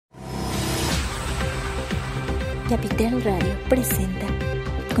Capital Radio presenta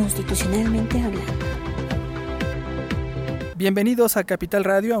Constitucionalmente Hablando. Bienvenidos a Capital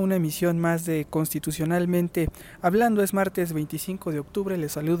Radio, a una emisión más de Constitucionalmente Hablando. Es martes 25 de octubre,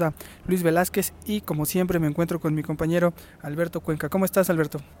 les saluda Luis Velázquez y como siempre me encuentro con mi compañero Alberto Cuenca. ¿Cómo estás,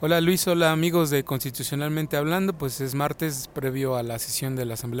 Alberto? Hola Luis, hola amigos de Constitucionalmente Hablando. Pues es martes previo a la sesión de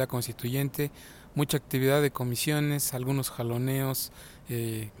la Asamblea Constituyente, mucha actividad de comisiones, algunos jaloneos,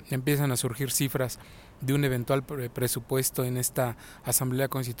 empiezan a surgir cifras de un eventual presupuesto en esta Asamblea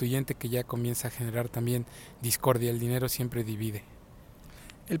Constituyente que ya comienza a generar también discordia. El dinero siempre divide.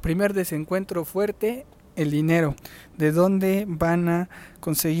 El primer desencuentro fuerte, el dinero, de dónde van a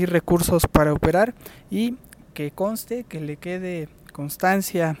conseguir recursos para operar, y que conste, que le quede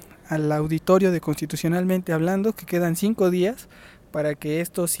constancia al auditorio de Constitucionalmente Hablando que quedan 5 días para que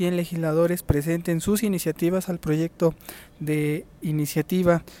estos 100 legisladores presenten sus iniciativas al proyecto de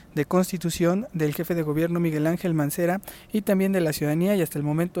iniciativa de constitución del jefe de gobierno Miguel Ángel Mancera y también de la ciudadanía, y hasta el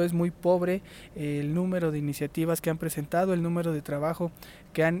momento es muy pobre el número de iniciativas que han presentado, el número de trabajo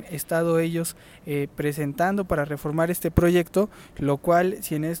que han estado ellos presentando para reformar este proyecto, lo cual,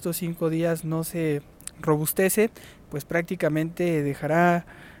 si en estos 5 días no se robustece, pues prácticamente dejará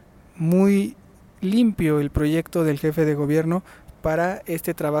muy limpio el proyecto del jefe de gobierno para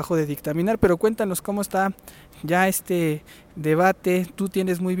este trabajo de dictaminar. Pero cuéntanos cómo está ya este debate. Tú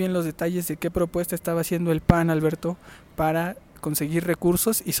tienes muy bien los detalles de qué propuesta estaba haciendo el PAN, Alberto, para conseguir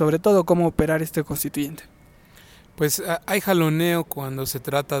recursos y sobre todo cómo operar este constituyente. Pues hay jaloneo cuando se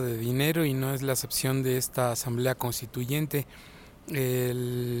trata de dinero y no es la excepción de esta Asamblea Constituyente.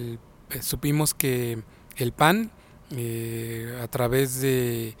 Supimos que el PAN, a través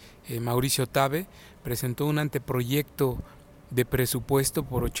de Mauricio Tabe, presentó un anteproyecto de presupuesto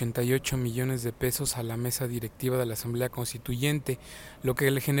por 88 millones de pesos a la mesa directiva de la Asamblea Constituyente, lo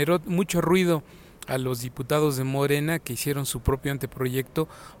que le generó mucho ruido a los diputados de Morena, que hicieron su propio anteproyecto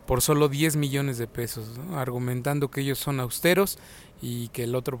por solo 10 millones de pesos, ¿no? Argumentando que ellos son austeros y que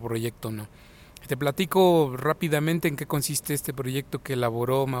el otro proyecto no. Te platico rápidamente en qué consiste este proyecto que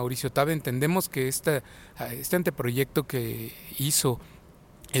elaboró Mauricio Tabe. Entendemos que este anteproyecto que hizo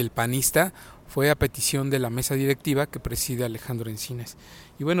el panista fue a petición de la mesa directiva que preside Alejandro Encinas.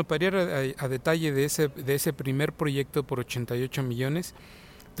 Y bueno, para ir a detalle de ese primer proyecto por 88 millones,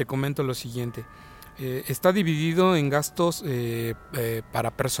 te comento lo siguiente. Está dividido en gastos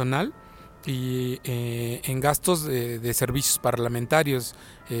para personal y en gastos de servicios parlamentarios,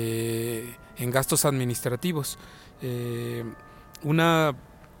 en gastos administrativos. Una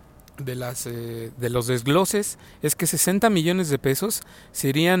de los desgloses es que 60 millones de pesos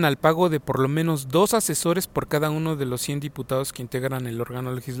serían al pago de por lo menos 2 asesores por cada uno de los 100 diputados que integran el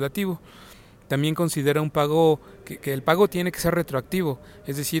órgano legislativo. También considera un pago que el pago tiene que ser retroactivo,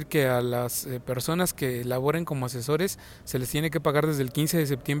 es decir, que a las personas que laboren como asesores se les tiene que pagar desde el 15 de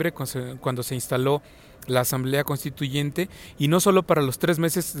septiembre cuando se instaló la Asamblea Constituyente, y no solo para los 3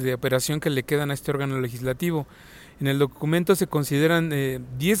 meses de operación que le quedan a este órgano legislativo. En el documento se consideran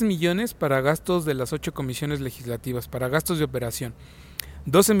 10 millones para gastos de las 8 comisiones legislativas, para gastos de operación.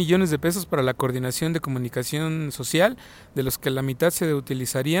 12 millones de pesos para la coordinación de comunicación social, de los que la mitad se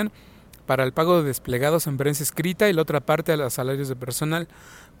utilizarían para el pago de desplegados en prensa escrita y la otra parte a los salarios de personal.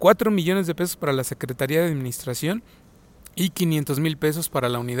 4 millones de pesos para la Secretaría de Administración y 500 mil pesos para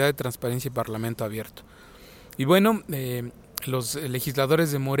la Unidad de Transparencia y Parlamento Abierto. Y bueno, los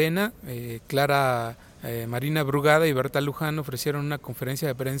legisladores de Morena, Marina Brugada y Berta Luján, ofrecieron una conferencia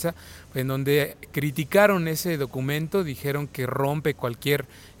de prensa en donde criticaron ese documento, dijeron que rompe cualquier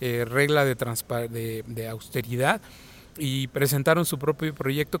regla de austeridad, y presentaron su propio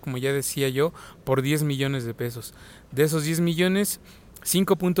proyecto, como ya decía yo, por 10 millones de pesos. De esos 10 millones,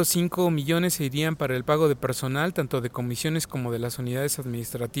 5.5 millones se irían para el pago de personal, tanto de comisiones como de las unidades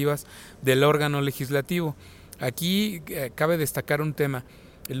administrativas del órgano legislativo. Aquí cabe destacar un tema.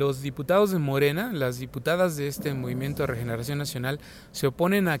 Los diputados de Morena, las diputadas de este Movimiento de Regeneración Nacional, se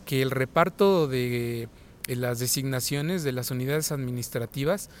oponen a que el reparto de las designaciones de las unidades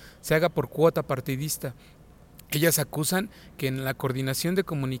administrativas se haga por cuota partidista. Ellas acusan que en la coordinación de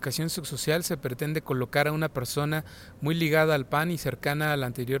comunicación social se pretende colocar a una persona muy ligada al PAN y cercana al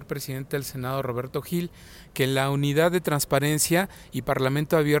anterior presidente del Senado, Roberto Gil, que en la unidad de transparencia y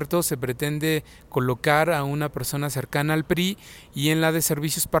Parlamento Abierto se pretende colocar a una persona cercana al PRI, y en la de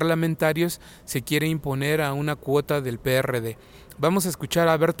servicios parlamentarios se quiere imponer a una cuota del PRD. Vamos a escuchar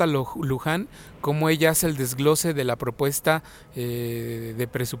a Berta Luján cómo ella hace el desglose de la propuesta de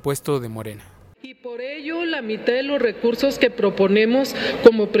presupuesto de Morena. Y por ello, la mitad de los recursos que proponemos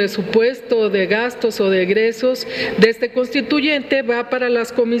como presupuesto de gastos o de egresos de este constituyente va para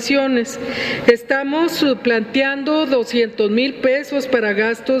las comisiones. Estamos planteando 200,000 pesos para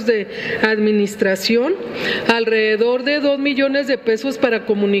gastos de administración, alrededor de 2 millones de pesos para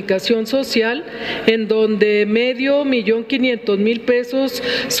comunicación social, en donde 500,000 pesos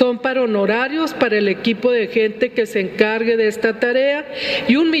son para honorarios para el equipo de gente que se encargue de esta tarea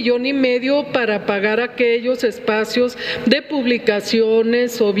y 1,5 millones para pagar aquellos espacios de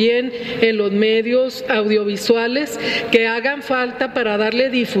publicaciones o bien en los medios audiovisuales que hagan falta para darle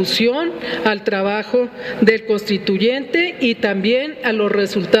difusión al trabajo del constituyente y también a los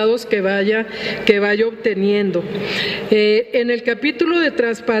resultados que vaya obteniendo. En el capítulo de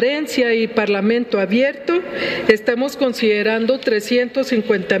transparencia y parlamento abierto estamos considerando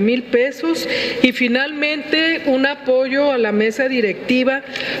 350,000 pesos y finalmente un apoyo a la mesa directiva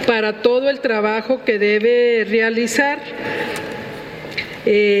para todo el trabajo que debe realizar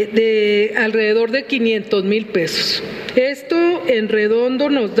de alrededor de 500,000 pesos. Esto en redondo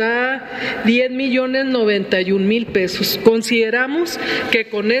nos da 10,091,000 pesos. Consideramos que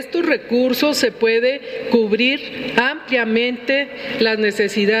con estos recursos se puede cubrir ampliamente las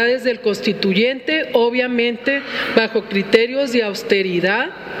necesidades del constituyente, obviamente bajo criterios de austeridad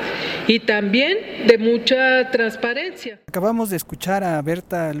y también de mucha transparencia. Acabamos de escuchar a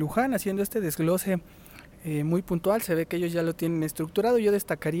Berta Luján haciendo este desglose muy puntual. Se ve que ellos ya lo tienen estructurado. Yo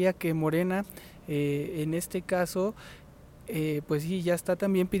destacaría que Morena en este caso pues sí, ya está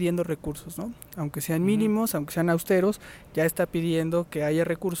también pidiendo recursos, ¿no? Aunque sean mínimos, aunque sean austeros, ya está pidiendo que haya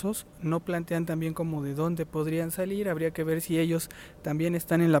recursos. No plantean también como de dónde podrían salir. Habría que ver si ellos también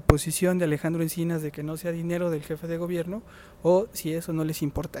están en la posición de Alejandro Encinas de que no sea dinero del jefe de gobierno o si eso no les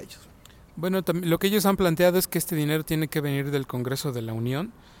importa a ellos. Bueno, lo que ellos han planteado es que este dinero tiene que venir del Congreso de la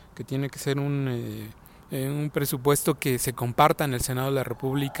Unión, que tiene que ser un presupuesto que se comparta en el Senado de la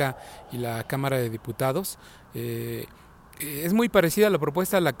República y la Cámara de Diputados. Es muy parecida a la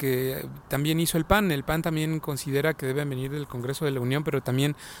propuesta a la que también hizo el PAN. El PAN también considera que deben venir del Congreso de la Unión, pero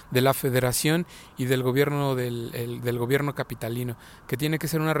también de la Federación y del gobierno del gobierno capitalino, que tiene que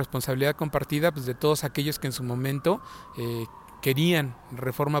ser una responsabilidad compartida pues, de todos aquellos que en su momento querían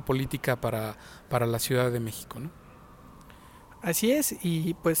reforma política para la Ciudad de México, ¿no? Así es,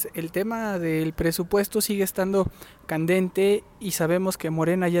 y pues el tema del presupuesto sigue estando candente y sabemos que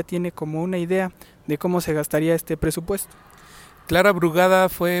Morena ya tiene como una idea de cómo se gastaría este presupuesto. Clara Brugada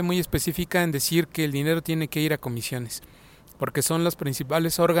fue muy específica en decir que el dinero tiene que ir a comisiones, porque son los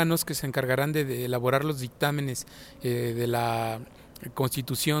principales órganos que se encargarán de elaborar los dictámenes de la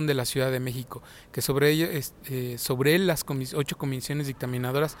Constitución de la Ciudad de México, que sobre él las 8 comisiones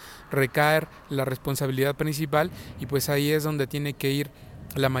dictaminadoras recae la responsabilidad principal y pues ahí es donde tiene que ir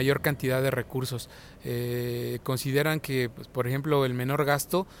la mayor cantidad de recursos. Consideran que, pues, por ejemplo, el menor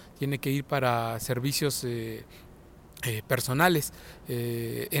gasto tiene que ir para servicios personales.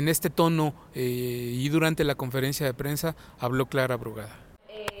 En este tono y durante la conferencia de prensa habló Clara Brugada.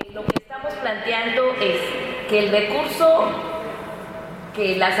 Lo que estamos planteando es que el recurso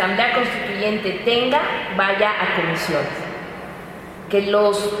que la Asamblea Constituyente tenga vaya a comisiones, que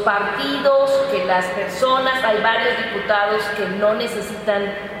los partidos, que las personas, hay varios diputados que no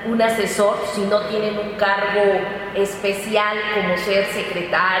necesitan un asesor si no tienen un cargo especial como ser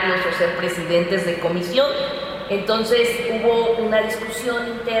secretarios o ser presidentes de comisión. Entonces hubo una discusión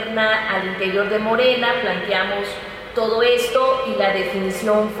interna al interior de Morena, planteamos todo esto y la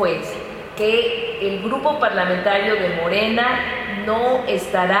definición fue que el grupo parlamentario de Morena no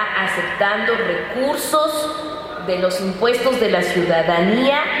estará aceptando recursos de los impuestos de la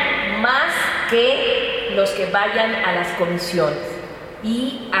ciudadanía más que los que vayan a las comisiones.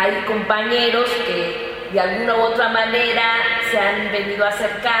 Y hay compañeros que de alguna u otra manera se han venido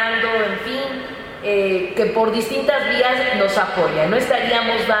acercando, en fin, que por distintas vías nos apoyan. No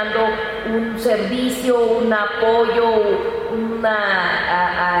estaríamos dando un servicio, un apoyo,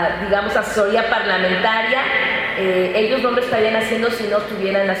 digamos, asesoría parlamentaria. Ellos no lo estarían haciendo si no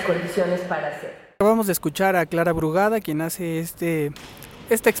tuvieran las condiciones para hacerlo. Acabamos de escuchar a Clara Brugada, quien hace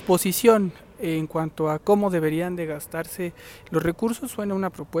esta exposición en cuanto a cómo deberían de gastarse los recursos. Suena una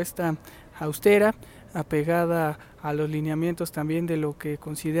propuesta austera, apegada a los lineamientos también de lo que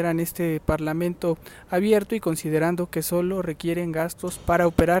consideran este Parlamento abierto y considerando que solo requieren gastos para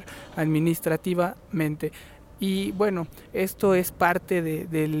operar administrativamente. Y bueno, esto es parte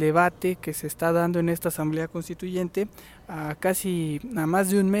del debate que se está dando en esta Asamblea Constituyente a más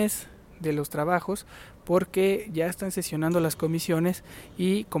de un mes de los trabajos, porque ya están sesionando las comisiones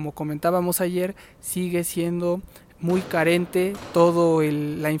y como comentábamos ayer, sigue siendo muy carente todo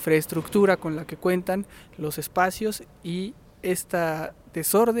la infraestructura con la que cuentan, los espacios y esta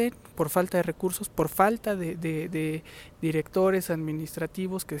desorden por falta de recursos, por falta de directores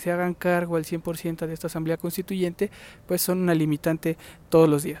administrativos que se hagan cargo al 100% de esta Asamblea Constituyente, pues son una limitante todos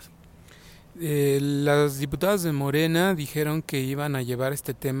los días. Las diputadas de Morena dijeron que iban a llevar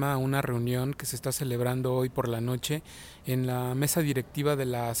este tema a una reunión que se está celebrando hoy por la noche en la mesa directiva de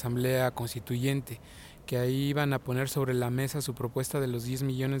la Asamblea Constituyente, que ahí iban a poner sobre la mesa su propuesta de los 10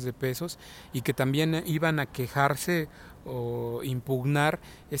 millones de pesos y que también iban a quejarse o impugnar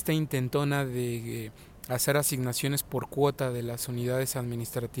esta intentona de hacer asignaciones por cuota de las unidades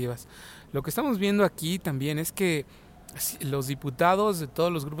administrativas. Lo que estamos viendo aquí también es que los diputados de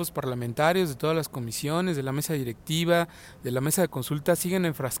todos los grupos parlamentarios, de todas las comisiones, de la mesa directiva, de la mesa de consulta, siguen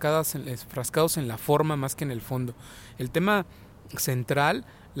enfrascados en la forma más que en el fondo. El tema central,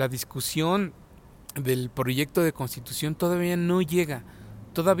 la discusión del proyecto de constitución todavía no llega.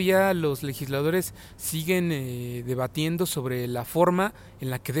 Todavía los legisladores siguen debatiendo sobre la forma en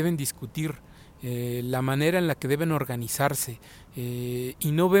la que deben discutir, la manera en la que deben organizarse,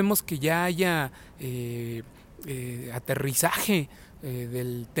 y no vemos que ya haya aterrizaje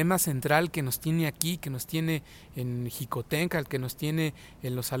del tema central que nos tiene aquí, que nos tiene en Jicotenca, que nos tiene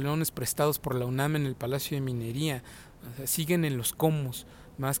en los salones prestados por la UNAM en el Palacio de Minería. O sea, siguen en los cómo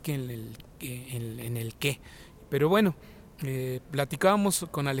más que en el qué. Pero bueno, platicábamos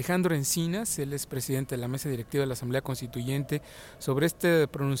con Alejandro Encinas, él es presidente de la mesa directiva de la Asamblea Constituyente, sobre este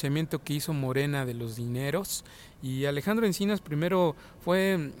pronunciamiento que hizo Morena de los dineros. Y Alejandro Encinas primero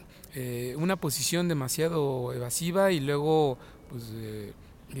fue una posición demasiado evasiva y luego pues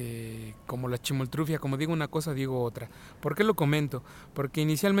como la chimoltrufia, como digo una cosa digo otra. ¿Por qué lo comento? Porque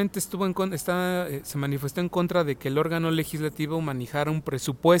inicialmente se manifestó en contra de que el órgano legislativo manejara un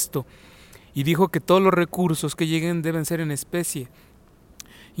presupuesto y dijo que todos los recursos que lleguen deben ser en especie.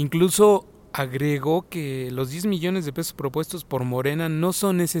 Incluso agregó que los 10 millones de pesos propuestos por Morena no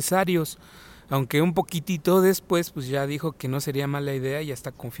son necesarios, aunque un poquitito después pues ya dijo que no sería mala idea y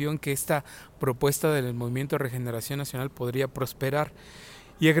hasta confió en que esta propuesta del Movimiento de Regeneración Nacional podría prosperar.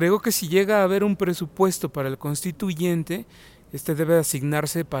 Y agregó que si llega a haber un presupuesto para el constituyente, este debe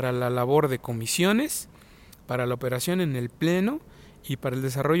asignarse para la labor de comisiones, para la operación en el Pleno y para el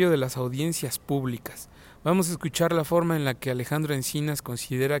desarrollo de las audiencias públicas. Vamos a escuchar la forma en la que Alejandro Encinas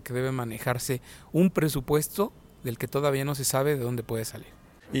considera que debe manejarse un presupuesto del que todavía no se sabe de dónde puede salir.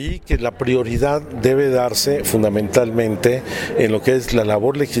 Y que la prioridad debe darse fundamentalmente en lo que es la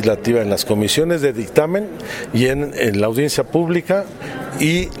labor legislativa en las comisiones de dictamen y en la audiencia pública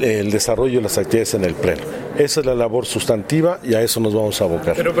y el desarrollo de las actividades en el Pleno. Esa es la labor sustantiva y a eso nos vamos a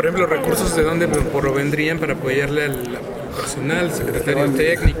abocar. Pero, por ejemplo, ¿recursos de dónde provendrían para apoyarle al personal, secretario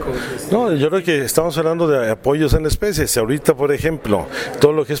técnico? No, yo creo que estamos hablando de apoyos en especie. Si ahorita, por ejemplo,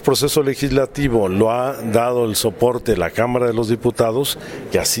 todo lo que es proceso legislativo lo ha dado el soporte la Cámara de los Diputados,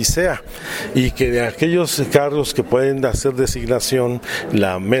 que así sea. Y que de aquellos cargos que pueden hacer designación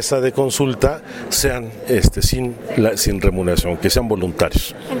la mesa de consulta sean sin remuneración, que sean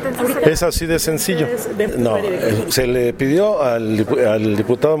voluntarios. Es así de sencillo. No, se le pidió al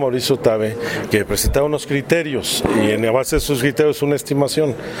diputado Mauricio Tabe que presentara unos criterios y en base a esos criterios una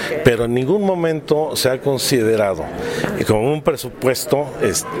estimación, pero en ningún momento se ha considerado como un presupuesto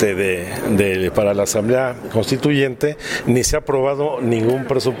para la Asamblea Constituyente, ni se ha aprobado ningún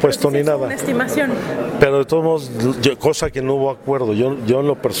presupuesto ni nada. Una estimación. Pero de todos modos, cosa que no hubo acuerdo. Yo en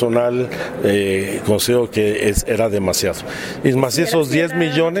lo personal considero que era demasiado. Y más esos 10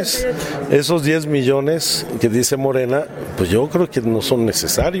 millones que dice Morena, pues yo creo que no son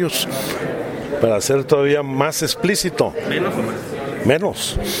necesarios para ser todavía más explícito. ¿Menos o más?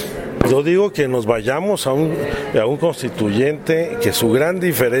 Menos. Yo digo que nos vayamos a un constituyente que su gran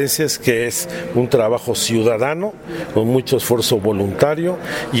diferencia es que es un trabajo ciudadano con mucho esfuerzo voluntario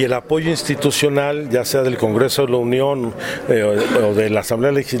y el apoyo institucional, ya sea del Congreso de la Unión o de la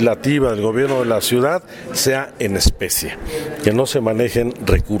Asamblea Legislativa, del Gobierno de la ciudad, sea en especie, que no se manejen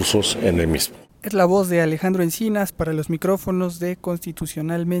recursos en el mismo. Es la voz de Alejandro Encinas para los micrófonos de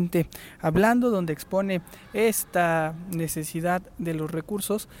Constitucionalmente Hablando, donde expone esta necesidad de los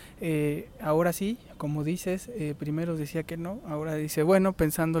recursos. Ahora sí, como dices, primero decía que no, ahora dice, bueno,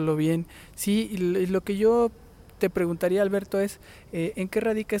 pensándolo bien, sí. Y lo que yo te preguntaría, Alberto, es ¿en qué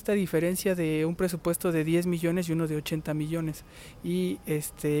radica esta diferencia de un presupuesto de 10 millones y uno de 80 millones? ¿Y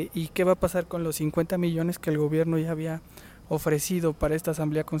qué va a pasar con los 50 millones que el gobierno ya había ofrecido para esta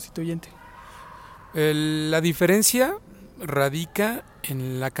Asamblea Constituyente? La diferencia radica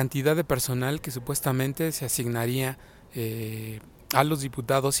en la cantidad de personal que supuestamente se asignaría a los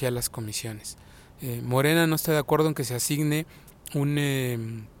diputados y a las comisiones. Morena no está de acuerdo en que se asigne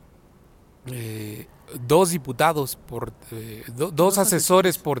dos diputados dos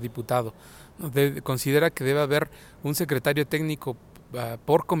asesores por diputado. Considera que debe haber un secretario técnico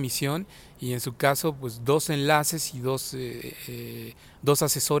por comisión y en su caso pues 2 enlaces y dos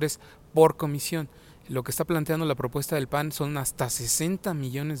asesores por comisión. Lo que está planteando la propuesta del PAN son hasta 60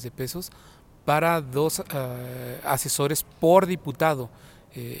 millones de pesos para 2 asesores por diputado.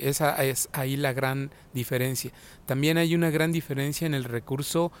 Esa es ahí la gran diferencia. También hay una gran diferencia en el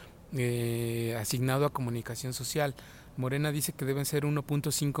recurso asignado a comunicación social. Morena dice que deben ser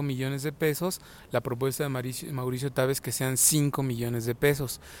 1.5 millones de pesos, la propuesta de Mauricio Tabe es que sean 5 millones de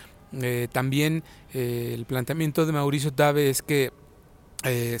pesos. También el planteamiento de Mauricio Tabe es que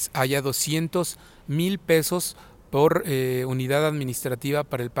haya 200,000 pesos por unidad administrativa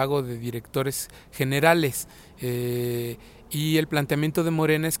para el pago de directores generales. Y el planteamiento de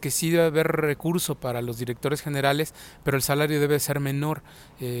Morena es que sí debe haber recurso para los directores generales, pero el salario debe ser menor.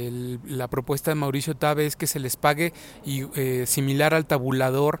 La propuesta de Mauricio Tabe es que se les pague similar al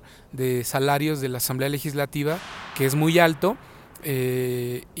tabulador de salarios de la Asamblea Legislativa, que es muy alto,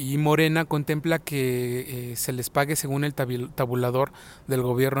 y Morena contempla que se les pague según el tabulador del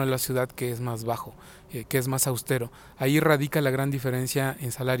gobierno de la ciudad, que es más bajo, que es más austero. Ahí radica la gran diferencia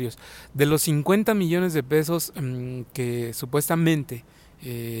en salarios. De los 50 millones de pesos que supuestamente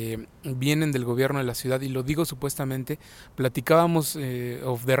vienen del gobierno de la ciudad, y lo digo supuestamente, platicábamos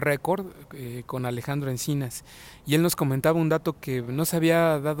off the record con Alejandro Encinas, y él nos comentaba un dato que no se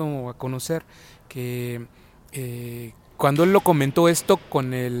había dado a conocer, que cuando él lo comentó esto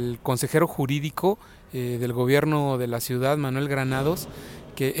con el consejero jurídico del gobierno de la ciudad, Manuel Granados,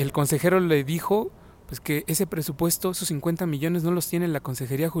 que el consejero le dijo pues que ese presupuesto, esos 50 millones no los tiene la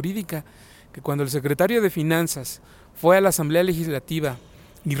Consejería Jurídica, que cuando el secretario de Finanzas fue a la Asamblea Legislativa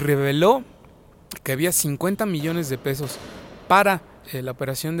y reveló que había 50 millones de pesos para la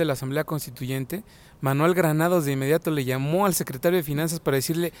operación de la Asamblea Constituyente, Manuel Granados de inmediato le llamó al secretario de Finanzas para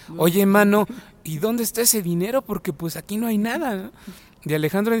decirle, oye, mano, ¿y dónde está ese dinero? Porque pues aquí no hay nada, ¿no? Y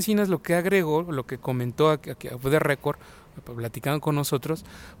Alejandro Encinas lo que agregó, lo que comentó aquí de récord, platicando con nosotros,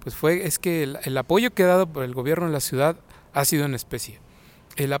 pues es que el apoyo que ha dado por el gobierno de la ciudad ha sido en especie.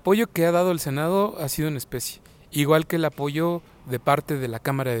 El apoyo que ha dado el Senado ha sido en especie, igual que el apoyo de parte de la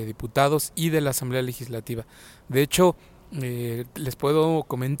Cámara de Diputados y de la Asamblea Legislativa. De hecho, les puedo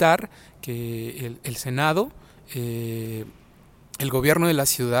comentar que el Senado, el gobierno de la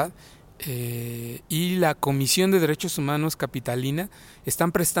ciudad y la Comisión de Derechos Humanos capitalina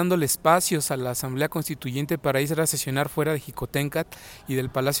están prestándole espacios a la Asamblea Constituyente para ir a sesionar fuera de Jicotencat y del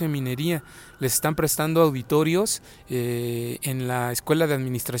Palacio de Minería. Les están prestando auditorios en la Escuela de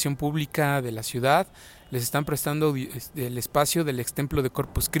Administración Pública de la ciudad, les están prestando el espacio del extemplo de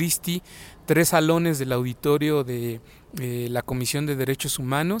Corpus Christi, 3 salones del auditorio de la Comisión de Derechos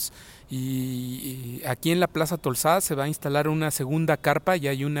Humanos, y aquí en la Plaza Tolsá se va a instalar una segunda carpa,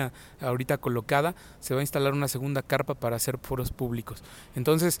 ya hay una ahorita colocada, se va a instalar una segunda carpa para hacer foros públicos.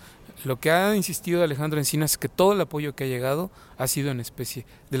 Entonces, lo que ha insistido Alejandro Encinas es que todo el apoyo que ha llegado ha sido en especie.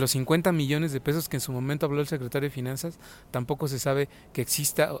 De los 50 millones de pesos que en su momento habló el secretario de Finanzas, tampoco se sabe que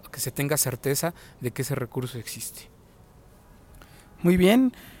exista, que se tenga certeza de que ese recurso existe. Muy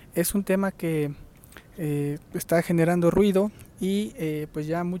bien, es un tema que está generando ruido y pues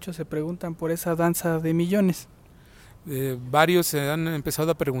ya muchos se preguntan por esa danza de millones. Varios se han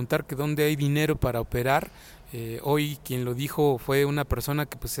empezado a preguntar que dónde hay dinero para operar. Hoy quien lo dijo fue una persona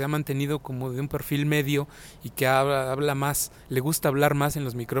que pues se ha mantenido como de un perfil medio y que habla más, le gusta hablar más en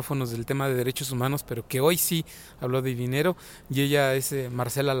los micrófonos del tema de derechos humanos, pero que hoy sí habló de dinero, y ella es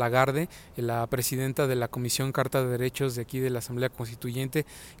Marcela Lagarde, la presidenta de la Comisión Carta de Derechos de aquí de la Asamblea Constituyente,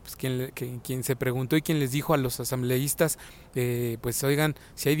 pues quien se preguntó y quien les dijo a los asambleístas, pues oigan,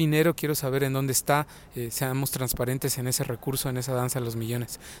 si hay dinero quiero saber en dónde está, seamos transparentes en ese recurso, en esa danza de los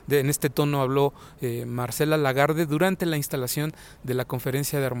millones. En este tono habló Marcela Lagarde durante la instalación de la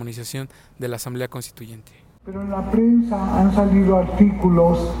Conferencia de Armonización de la Asamblea Constituyente. Pero en la prensa han salido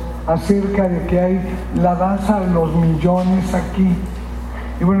artículos acerca de que hay la danza de los millones aquí.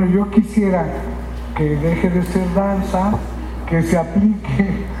 Y bueno, yo quisiera que deje de ser danza, que se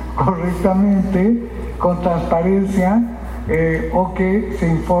aplique correctamente, con transparencia, o que se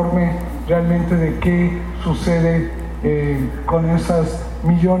informe realmente de qué sucede con esos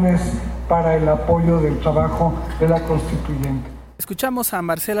millones para el apoyo del trabajo de la Constituyente. Escuchamos a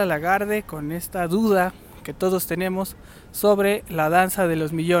Marcela Lagarde con esta duda que todos tenemos sobre la danza de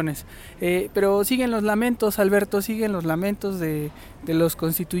los millones. Pero siguen los lamentos, Alberto, siguen los lamentos de los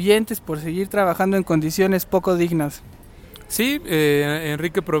constituyentes por seguir trabajando en condiciones poco dignas. Sí,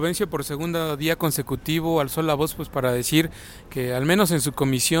 Enrique Provencio por segundo día consecutivo alzó la voz pues para decir que al menos en su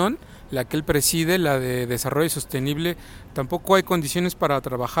comisión, la que él preside, la de Desarrollo Sostenible, tampoco hay condiciones para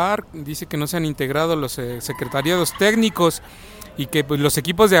trabajar. Dice que no se han integrado los secretariados técnicos y que pues, los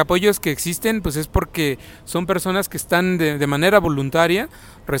equipos de apoyos que existen pues es porque son personas que están de manera voluntaria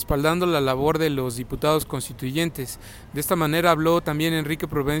respaldando la labor de los diputados constituyentes. De esta manera habló también Enrique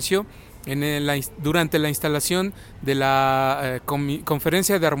Provencio durante la instalación de la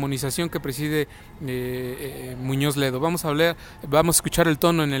conferencia de armonización que preside Muñoz Ledo. Vamos a escuchar el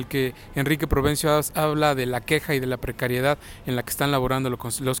tono en el que Enrique Provencio habla de la queja y de la precariedad en la que están laborando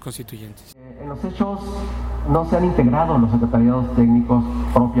los constituyentes. En los hechos no se han integrado los secretariados técnicos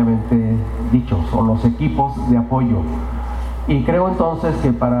propiamente dichos o los equipos de apoyo. Y creo entonces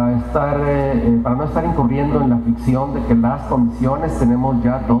que para no estar incurriendo en la ficción de que las comisiones tenemos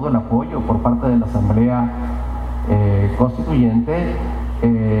ya todo el apoyo por parte de la Asamblea Constituyente,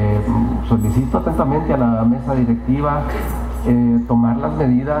 solicito atentamente a la mesa directiva tomar las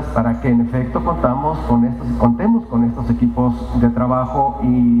medidas para que en efecto contemos con estos equipos de trabajo y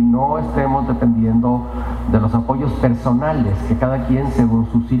no estemos dependiendo de los apoyos personales que cada quien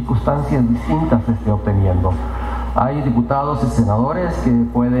según sus circunstancias distintas esté obteniendo. Hay diputados y senadores que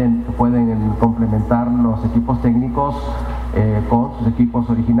pueden complementar los equipos técnicos con sus equipos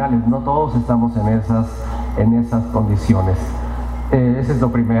originales. No todos estamos en esas condiciones. Ese es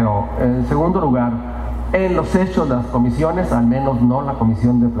lo primero. En segundo lugar, en los hechos de las comisiones, al menos no la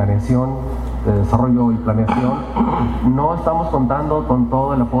Comisión de Planeación, de Desarrollo y Planeación, no estamos contando con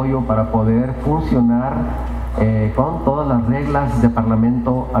todo el apoyo para poder funcionar con todas las reglas de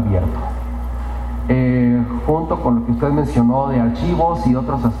Parlamento abierto. Junto con lo que usted mencionó de archivos y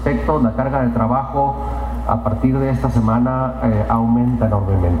otros aspectos, la carga de trabajo a partir de esta semana aumenta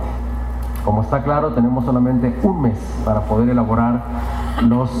enormemente. Como está claro, tenemos solamente un mes para poder elaborar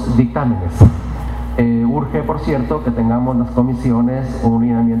los dictámenes. Urge, por cierto, que tengamos las comisiones un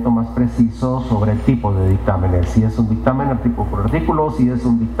lineamiento más preciso sobre el tipo de dictámenes, si es un dictamen artículo por artículo, si es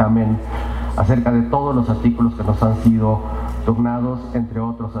un dictamen acerca de todos los artículos que nos han sido turnados, entre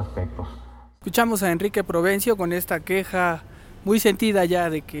otros aspectos. Escuchamos a Enrique Provencio con esta queja muy sentida ya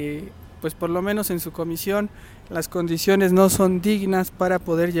de que, pues por lo menos en su comisión, las condiciones no son dignas para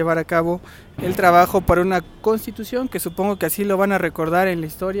poder llevar a cabo el trabajo para una constitución, que supongo que así lo van a recordar en la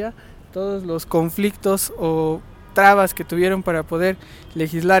historia, todos los conflictos o trabas que tuvieron para poder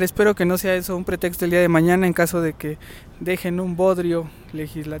legislar. Espero que no sea eso un pretexto el día de mañana en caso de que dejen un bodrio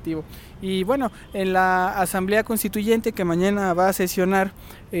legislativo. Y bueno, en la Asamblea Constituyente que mañana va a sesionar,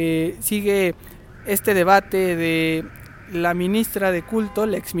 sigue este debate de la ministra de Culto,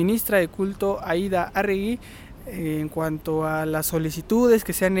 la exministra de Culto, Aída Arregui, en cuanto a las solicitudes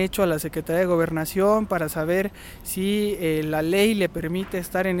que se han hecho a la Secretaría de Gobernación para saber si la ley le permite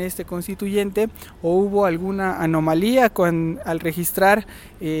estar en este constituyente o hubo alguna anomalía al registrar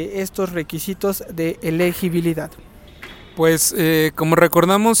estos requisitos de elegibilidad. Pues como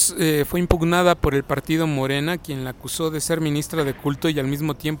recordamos, fue impugnada por el partido Morena, quien la acusó de ser ministra de Culto y al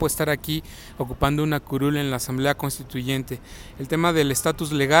mismo tiempo estar aquí ocupando una curul en la Asamblea Constituyente. El tema del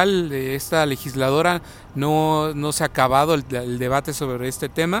estatus legal de esta legisladora no se ha acabado el debate sobre este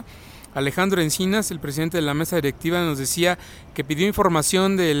tema. Alejandro Encinas, el presidente de la mesa directiva, nos decía que pidió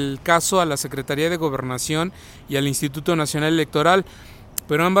información del caso a la Secretaría de Gobernación y al Instituto Nacional Electoral,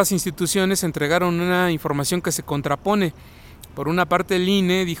 pero ambas instituciones entregaron una información que se contrapone. Por una parte, el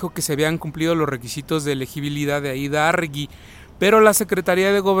INE dijo que se habían cumplido los requisitos de elegibilidad de Aída Arregui, pero la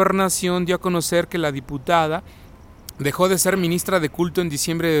Secretaría de Gobernación dio a conocer que la diputada dejó de ser ministra de Culto en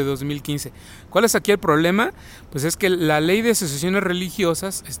diciembre de 2015. ¿Cuál es aquí el problema? Pues es que la Ley de Asociaciones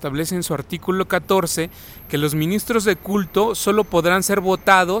Religiosas establece en su artículo 14 que los ministros de culto solo podrán ser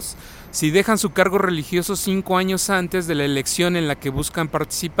votados si dejan su cargo religioso 5 años antes de la elección en la que buscan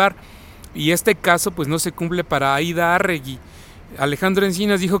participar. Y este caso pues no se cumple para Aída Arregui. Alejandro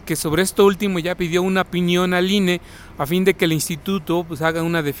Encinas dijo que sobre esto último ya pidió una opinión al INE a fin de que el instituto pues haga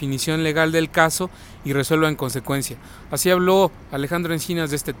una definición legal del caso y resuelva en consecuencia. Así habló Alejandro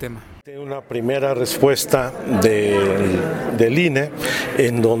Encinas de este tema. Una primera respuesta del INE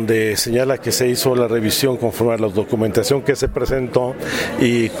en donde señala que se hizo la revisión conforme a la documentación que se presentó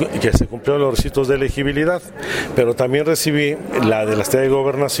y que se cumplieron los requisitos de elegibilidad, pero también recibí la de la Secretaría de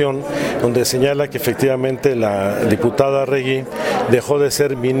Gobernación donde señala que efectivamente la diputada Arregui dejó de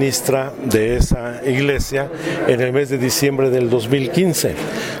ser ministra de esa iglesia en el mes de diciembre del 2015,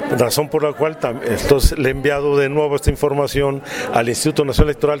 razón por la cual entonces le he enviado de nuevo esta información al Instituto Nacional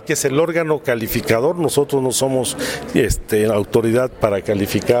Electoral, que es el órgano calificador. Nosotros no somos autoridad para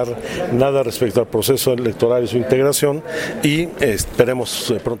calificar nada respecto al proceso electoral y su integración, y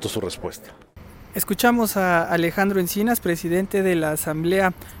esperemos pronto su respuesta. Escuchamos a Alejandro Encinas, presidente de la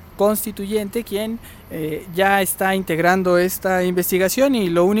Asamblea Constituyente, quien ya está integrando esta investigación, y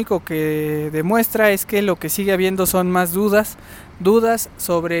lo único que demuestra es que lo que sigue habiendo son más dudas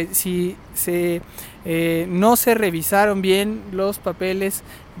sobre si no se revisaron bien los papeles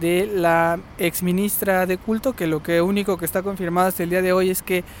de la exministra de Culto, que lo único que está confirmado hasta el día de hoy es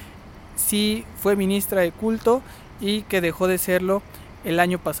que sí fue ministra de Culto y que dejó de serlo el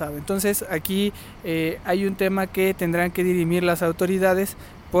año pasado. Entonces aquí hay un tema que tendrán que dirimir las autoridades,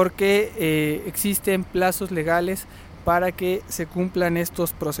 porque existen plazos legales para que se cumplan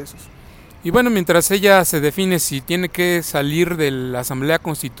estos procesos. Y bueno, mientras ella se define si tiene que salir de la Asamblea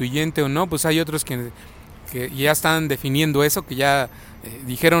Constituyente o no, pues hay otros que ya están definiendo eso, que ya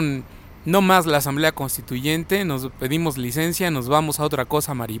dijeron: no más la Asamblea Constituyente, nos pedimos licencia, nos vamos a otra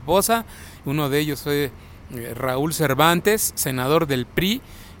cosa mariposa. Uno de ellos fue Raúl Cervantes, senador del PRI,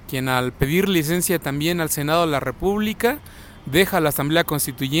 quien al pedir licencia también al Senado de la República, deja la Asamblea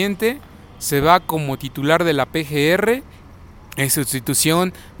Constituyente, se va como titular de la PGR en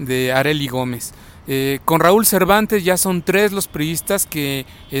sustitución de Arely Gómez. Con Raúl Cervantes ya son 3 los priistas que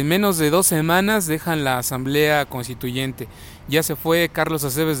en menos de 2 semanas dejan la Asamblea Constituyente. Ya se fue Carlos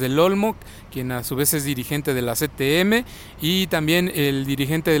Aceves del Olmo, quien a su vez es dirigente de la CTM, y también el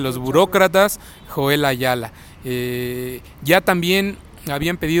dirigente de los burócratas, Joel Ayala. Ya también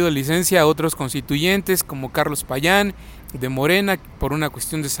habían pedido licencia a otros constituyentes como Carlos Payán de Morena por una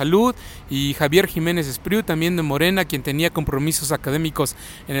cuestión de salud, y Javier Jiménez Espriu también de Morena, quien tenía compromisos académicos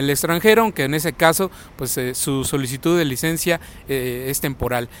en el extranjero, aunque en ese caso pues su solicitud de licencia es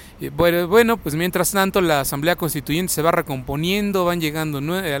temporal. Bueno, pues mientras tanto la Asamblea Constituyente se va recomponiendo, van llegando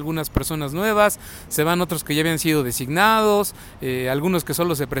algunas personas nuevas, se van otros que ya habían sido designados, algunos que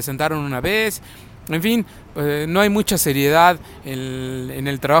solo se presentaron una vez. En fin, no hay mucha seriedad en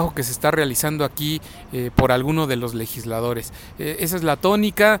el trabajo que se está realizando aquí por alguno de los legisladores. Esa es la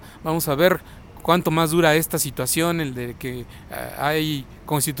tónica. Vamos a ver cuánto más dura esta situación, el de que hay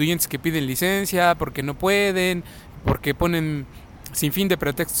constituyentes que piden licencia porque no pueden, porque ponen sin fin de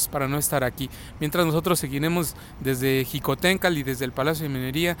pretextos para no estar aquí. Mientras nosotros seguiremos desde Jicotencal y desde el Palacio de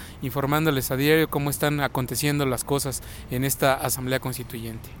Minería informándoles a diario cómo están aconteciendo las cosas en esta Asamblea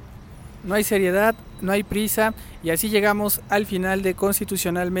Constituyente. No hay seriedad, no hay prisa, y así llegamos al final de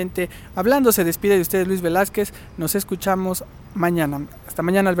Constitucionalmente Hablando. Se despide de ustedes Luis Velázquez, nos escuchamos mañana. Hasta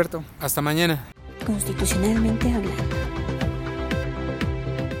mañana, Alberto. Hasta mañana. Constitucionalmente Hablando.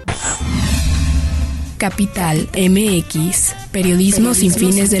 Capital MX, periodismo sin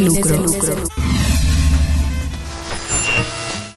fines de lucro.